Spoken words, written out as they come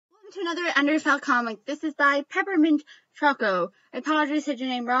Welcome to another Underfell comic. This is by peppermintchoko. I apologize if I said your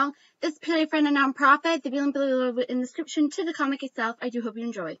name wrong. This is purely for a non-profit. The link below in the description to the comic itself. I do hope you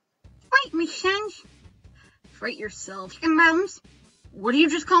enjoy. Wait, my sons. Fright yourself. Chicken bones. What do you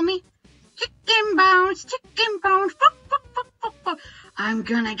just call me? Chicken bones. Chicken bones. I'm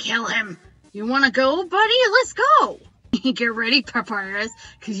gonna kill him. You wanna go, buddy? Let's go. Get ready, Papyrus,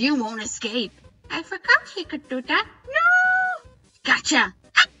 because you won't escape. I forgot he could do that. No! Gotcha!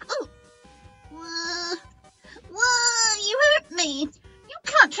 You hurt me! You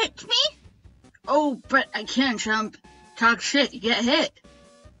can't hit me! Oh, but I can jump. Talk shit, you get hit.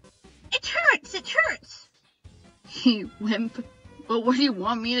 It hurts, it hurts! You wimp. But what do you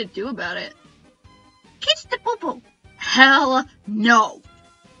want me to do about it? Kiss the boo-boo. Hell no!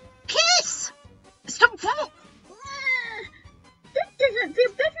 Kiss! Stop! This doesn't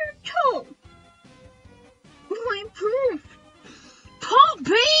feel better at all. My proof.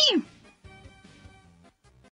 Puppy!